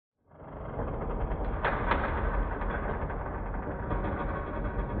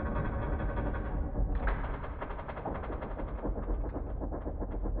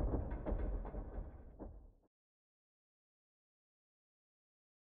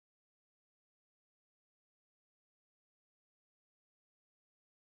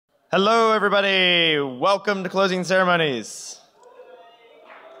Hello, everybody. Welcome to Closing Ceremonies.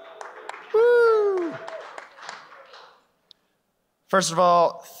 Woo! First of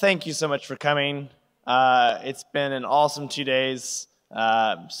all, thank you so much for coming. It's been an awesome 2 days.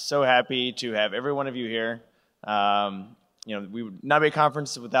 So happy to have every one of you here. We would not be a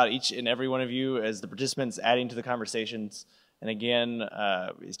conference without each and every one of you as the participants adding to the conversations. And again,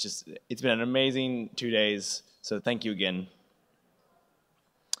 it's been an amazing 2 days. So thank you again.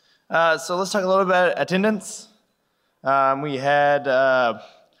 So let's talk a little bit about attendance. We had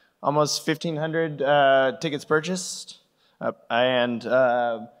almost 1,500 tickets purchased, and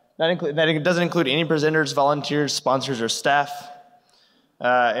that doesn't include any presenters, volunteers, sponsors, or staff.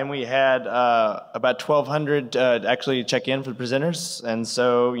 And we had about 1,200 actually check in for the presenters, and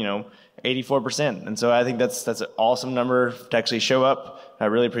so 84%. And so I think that's an awesome number to actually show up. I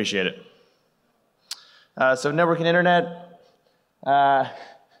really appreciate it. So networking internet.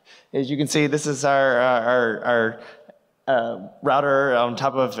 As you can see, this is our router on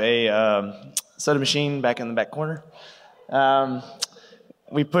top of a soda machine back in the back corner.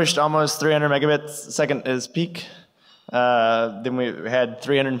 We pushed almost 300 megabits a second as peak. Then we had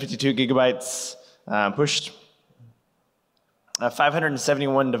 352 gigabytes pushed.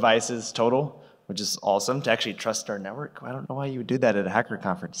 571 devices total, which is awesome to actually trust our network. I don't know why you would do that at a hacker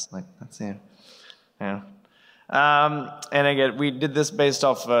conference. Like, that's it. Yeah. And again, we did this based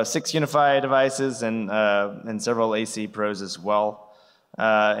off 6 UniFi devices and several AC Pros as well.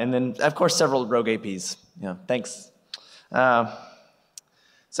 And then, of course, several Rogue APs. Yeah, thanks.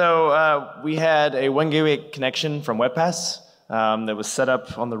 So we had a 1 gigabit connection from WebPass that was set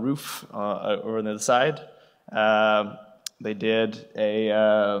up on the roof over on the other side. They did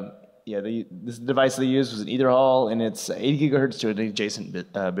this device they used was an Ether Hall, and it's 80 gigahertz to an adjacent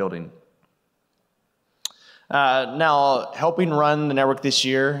building. Now, helping run the network this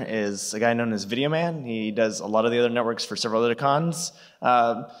year is a guy known as VideoMan. He does a lot of the other networks for several other cons.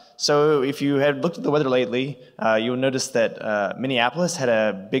 So if you had looked at the weather lately, you'll notice that Minneapolis had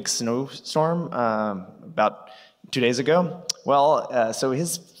a big snowstorm about 2 days ago. Well, so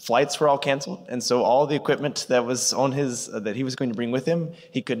his flights were all canceled, and so all the equipment that was on his that he was going to bring with him,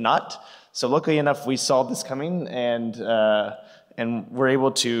 he could not. So luckily enough, we saw this coming, and we're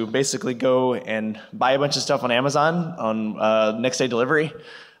able to basically go and buy a bunch of stuff on Amazon on next day delivery.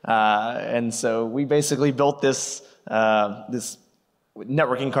 And so we basically built this this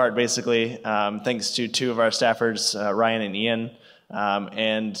networking cart basically thanks to 2 of our staffers, Ryan and Ian.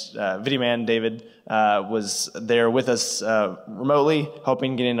 And VideoMan David was there with us remotely,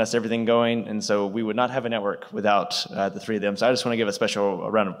 helping getting us everything going. And so we would not have a network without the 3 of them. So I just want to give a special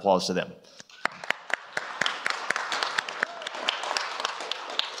round of applause to them.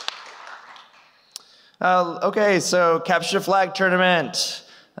 Okay, so Capture the Flag tournament.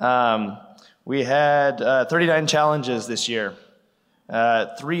 We had 39 challenges this year,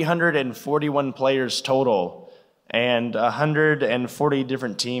 341 players total, and 140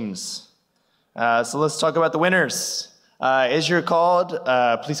 different teams. So let's talk about the winners. As you're called,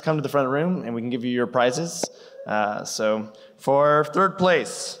 please come to the front of the room and we can give you your prizes. So for 3rd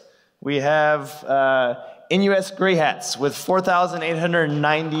place, we have NUS Gray Hats with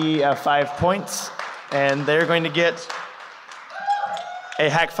 4,895 points. And they're going to get a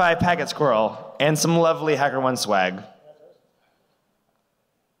Hack5 packet squirrel and some lovely HackerOne swag.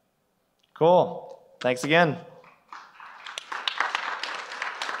 Cool. Thanks again.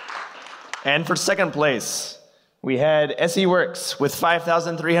 And for 2nd place, we had SE Works with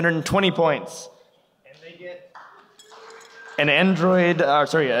 5,320 points. And they get an an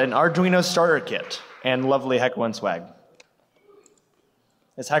Arduino starter kit and lovely HackerOne swag.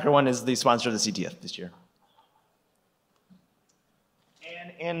 As HackerOne is the sponsor of the CTF this year.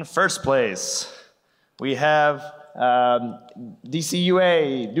 And in 1st place, we have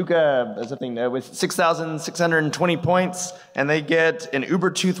DCUA, Duca, something with 6,620 points, and they get an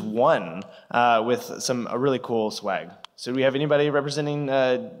Ubertooth 1 with some really cool swag. So do we have anybody representing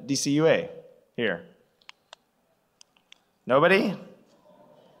DCUA here? Nobody?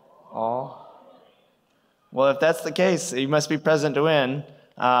 Oh. Well, if that's the case, you must be present to win.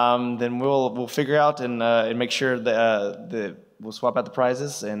 Then we'll figure out and make sure that we'll swap out the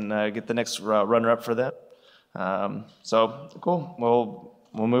prizes and get the next runner-up for that. So cool. We'll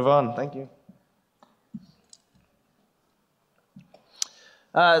move on. Thank you.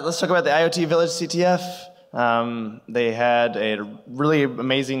 Let's talk about the IoT Village CTF. They had a really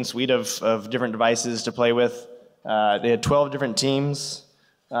amazing suite of different devices to play with. They had 12 different teams.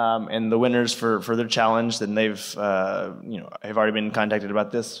 And the winners for their challenge, then they've have already been contacted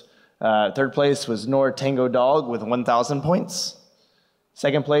about this. 3rd place was Nor Tango Dog with 1,000 points.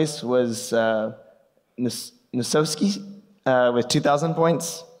 Second place was Nosowski with 2,000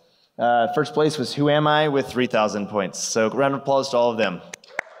 points. First place was Who Am I with 3,000 points. So round of applause to all of them.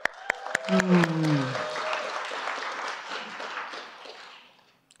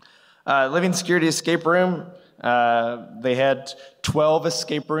 Living Security Escape Room. They had 12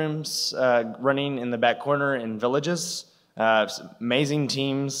 escape rooms running in the back corner in villages. Amazing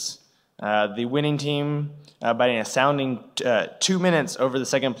teams. The winning team, by an astounding 2 minutes over the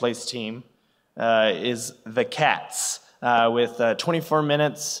second place team, is the Cats with 24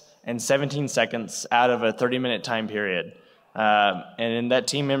 minutes and 17 seconds out of a 30-minute time period. And in that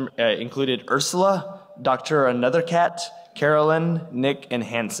team included Ursula, Dr. Another Cat, Carolyn, Nick, and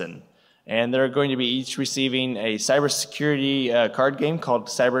Hanson. And they're going to be each receiving a cybersecurity card game called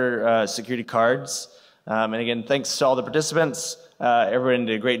Cyber Security Cards. And again, thanks to all the participants. Everyone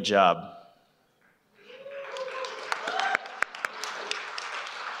did a great job.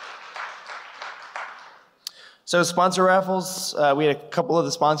 So sponsor raffles, we had a couple of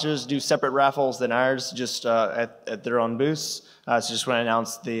the sponsors do separate raffles than ours, just at their own booths. So just want to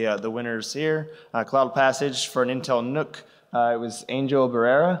announce the winners here. Cloud Passage for an Intel Nook, it was Angel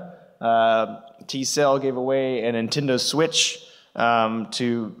Barrera. T-Cell gave away a Nintendo Switch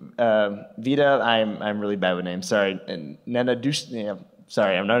to Vita. I'm really bad with names, sorry. And Nana Dush, yeah,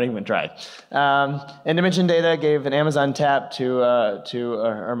 sorry, I'm not even going to try. And Dimension Data gave an Amazon Tap to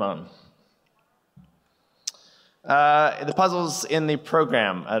Hermon. The puzzles in the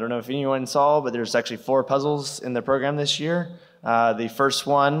program. I don't know if anyone saw, but there's actually 4 puzzles in the program this year. The first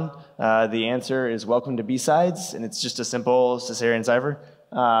one, the answer is Welcome to B-Sides, and it's just a simple Caesarean cipher.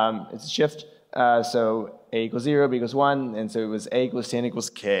 It's a shift, so A equals 0, B equals 1, and so it was A equals 10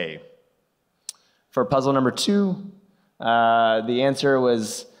 equals K. For puzzle number 2, the answer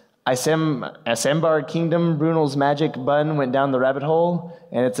was Isembar Kingdom, Brunel's magic bun went down the rabbit hole,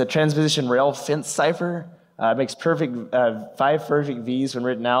 and it's a transposition rail fence cipher. It makes perfect 5 perfect V's when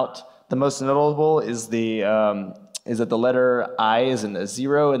written out. The most notable is that the letter I is a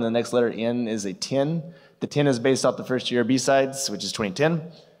 0 and the next letter N is a 10. The 10 is based off the first year of B-Sides, which is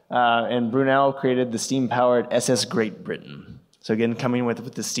 2010. And Brunel created the steam-powered SS Great Britain. So again, coming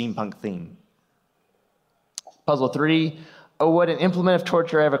with the steampunk theme. Puzzle 3. Oh, what an implement of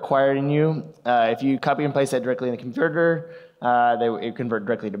torture I've acquired in you. If you copy and paste that directly in the converter, it convert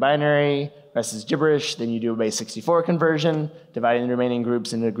directly to binary. Rest is gibberish. Then you do a base 64 conversion, dividing the remaining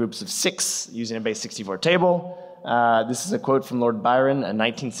groups into groups of 6 using a base 64 table. This is a quote from Lord Byron, a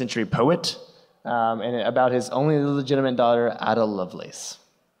 19th century poet, and about his only legitimate daughter, Ada Lovelace.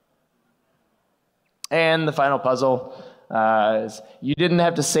 And the final puzzle is, you didn't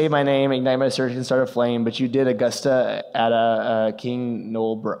have to say my name, ignite my search, and start a flame, but you did Augusta Ada King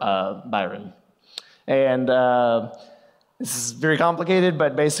Noel Byron. And this is very complicated,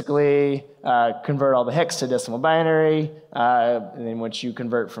 but basically convert all the hex to decimal binary, and then once you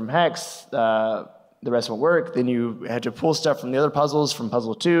convert from hex, the rest won't work. Then you have to pull stuff from the other puzzles from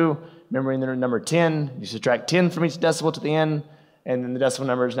puzzle 2, remembering the number 10. You subtract 10 from each decimal to the end, and then the decimal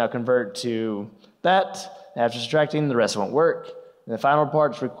numbers now convert to that. After subtracting, the rest won't work. And the final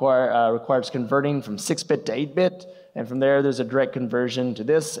part requires converting from 6-bit to 8-bit, and from there there's a direct conversion to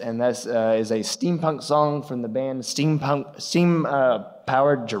this, and this is a steampunk song from the band Steam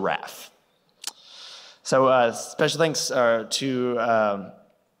Powered Giraffe. So special thanks to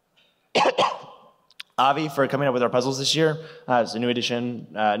Avi for coming up with our puzzles this year. It's a new edition.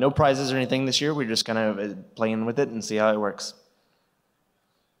 No prizes or anything this year. We're just kind of playing with it and see how it works.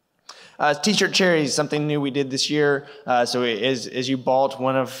 T-shirt charities, something new we did this year. So as you bought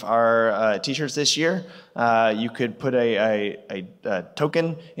one of our T-shirts this year, you could put a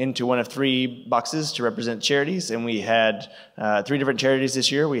token into one of 3 boxes to represent charities. And we had 3 different charities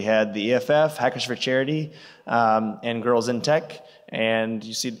this year. We had the EFF, Hackers for Charity, and Girls in Tech. And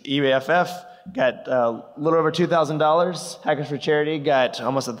you see EFF got a little over $2,000. Hackers for Charity got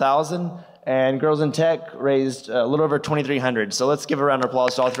almost $1,000. And Girls in Tech raised a little over $2,300. So let's give a round of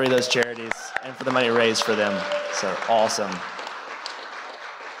applause to all 3 of those charities and for the money raised for them. So awesome.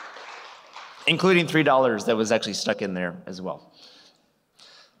 Including $3 that was actually stuck in there as well.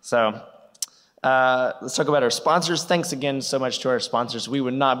 So let's talk about our sponsors. Thanks again so much to our sponsors. We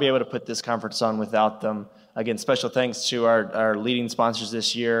would not be able to put this conference on without them. Again, special thanks to our leading sponsors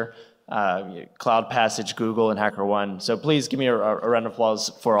this year. Cloud Passage, Google, and HackerOne. So please give me a round of applause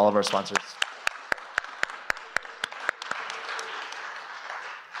for all of our sponsors.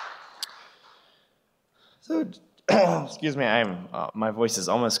 So, excuse me, my voice is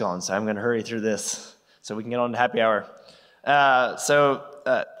almost gone, so I'm going to hurry through this so we can get on to happy hour.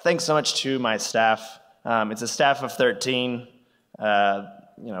 Thanks so much to my staff. It's a staff of 13.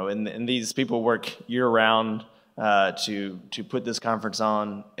 And these people work year-round to put this conference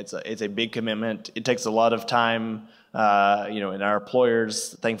on. It's a big commitment. It takes a lot of time, and our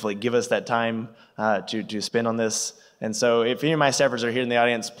employers thankfully give us that time to spend on this. And so if any of my staffers are here in the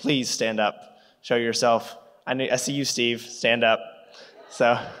audience, please stand up, show yourself. I see you, Steve. Stand up.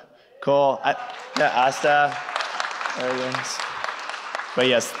 So, cool. Asta. There he is. But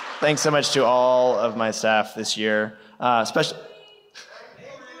yes, thanks so much to all of my staff this year. Thank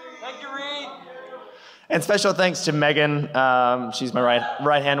you, Reed. And special thanks to Megan. She's my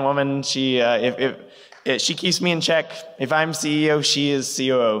right-hand woman. She she keeps me in check. If I'm CEO, she is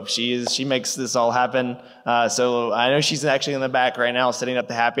COO. She makes this all happen. So I know she's actually in the back right now setting up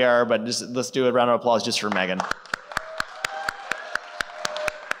the happy hour, but just let's do a round of applause just for Megan.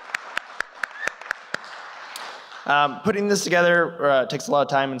 Putting this together takes a lot of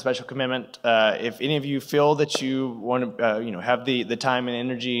time and special commitment. If any of you feel that you want to, have the time and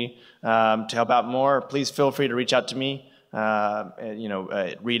energy to help out more, please feel free to reach out to me.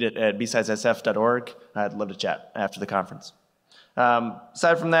 Read it at BSidesSF.org. I'd love to chat after the conference.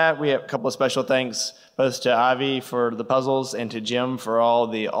 Aside from that, we have a couple of special thanks, both to Avi for the puzzles and to Jim for all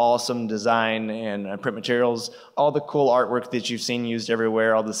the awesome design and print materials, all the cool artwork that you've seen used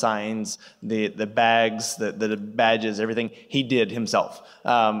everywhere, all the signs, the bags, the badges, everything he did himself.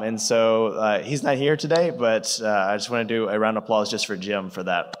 And so he's not here today, but I just want to do a round of applause just for Jim for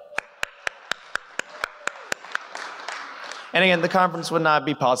that. And again, the conference would not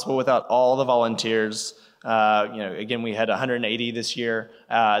be possible without all the volunteers. Again, we had 180 this year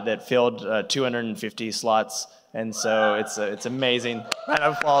that filled 250 slots, and so it's amazing. Round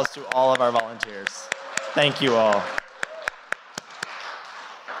of applause to all of our volunteers. Thank you all.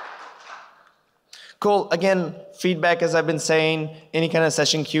 Cool. Again, feedback, as I've been saying, any kind of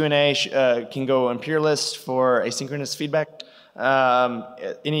session Q&A can go on Peerless for asynchronous feedback.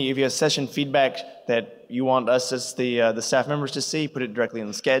 Any of you have session feedback that you want us as the staff members to see, put it directly in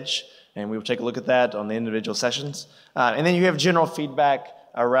the sketch, and we will take a look at that on the individual sessions. And then you have general feedback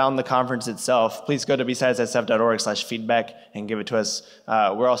around the conference itself. Please go to BSidesSF.org/feedback and give it to us.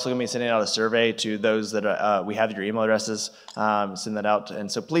 We're also going to be sending out a survey to those that we have your email addresses. Send that out.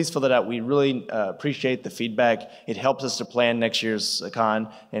 And so please fill that out. We really appreciate the feedback. It helps us to plan next year's con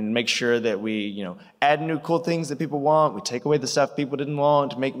and make sure that we add new cool things that people want. We take away the stuff people didn't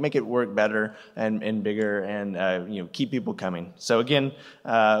want to make it work better and bigger and keep people coming. So again,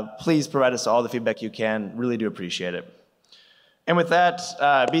 please provide us all the feedback you can. Really do appreciate it. And with that,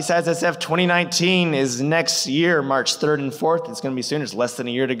 BSidesSF 2019 is next year, March 3rd and 4th. It's going to be soon. It's less than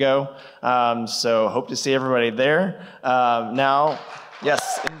a year to go. So hope to see everybody there.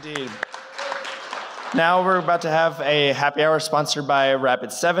 Yes, indeed. Now we're about to have a happy hour sponsored by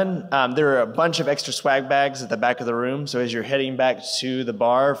Rapid7. There are a bunch of extra swag bags at the back of the room. So as you're heading back to the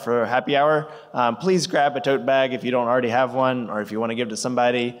bar for happy hour, please grab a tote bag if you don't already have one, or if you want to give to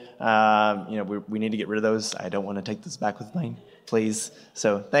somebody. We need to get rid of those. I don't want to take this back with me, please.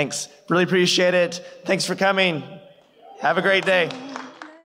 So thanks. Really appreciate it. Thanks for coming. Have a great day.